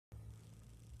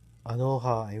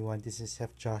Aloha everyone, this is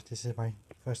Chef Josh. This is my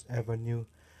first ever new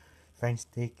French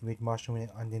steak with mushroom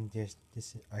and onion dish.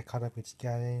 I cut up with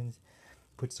scallions,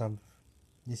 put some,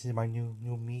 this is my new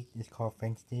meat, it's called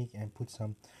French steak, and put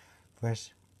some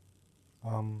fresh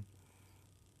um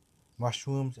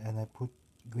mushrooms, and I put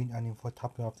green onion for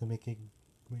topping off to make it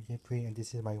pretty. And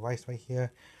this is my rice right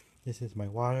here, this is my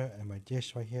water and my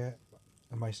dish right here,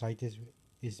 and my side dish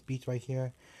is beef right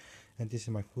here, and this is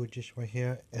my food dish right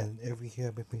here. And over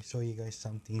here, let me show you guys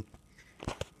something.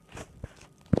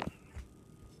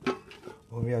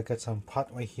 Over here I got some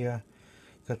pot right here,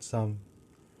 got some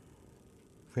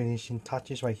finishing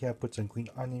touches right here. Put some green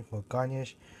onion for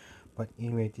garnish. But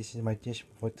anyway, this is my dish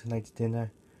for tonight's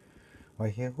dinner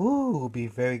right here. Ooh, will be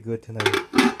very good tonight.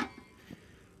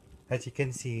 As you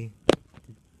can see,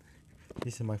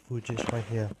 this is my food dish right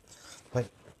here. But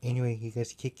anyway, you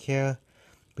guys take care,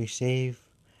 be safe,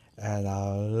 and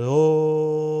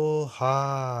aloha,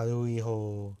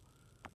 Luiho.